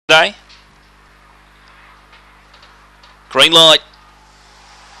Day. Green light.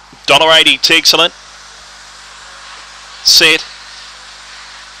 $1.80 Texcellent. Set.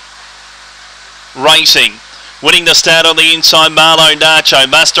 Racing. Winning the start on the inside, Marlo Nacho.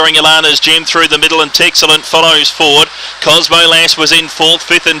 Mustering Alana's Gem through the middle, and Texcellent follows forward. Cosmo Lass was in fourth,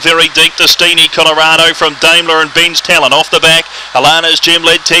 fifth and very deep. Destiny Colorado from Daimler and Ben's Talon. Off the back, Alana's Gem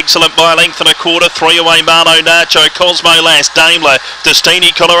led Texcellent by a length and a quarter. 3 away, Marlo Nacho, Cosmo Lass, Daimler, Destiny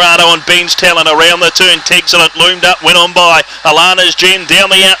Colorado and Ben's Talon. Around the turn, Texcellent loomed up, went on by. Alana's Gem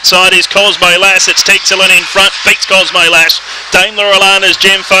down the outside is Cosmo Lass. It's Texcellent in front, beats Cosmo Lass. Daimler, Alana's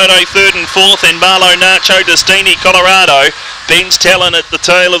Gem, photo third and fourth, and Marlo Nacho, Destiny Colorado. Ben's Talon at the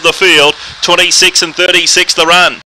tail of the field. 26 and 36 the run.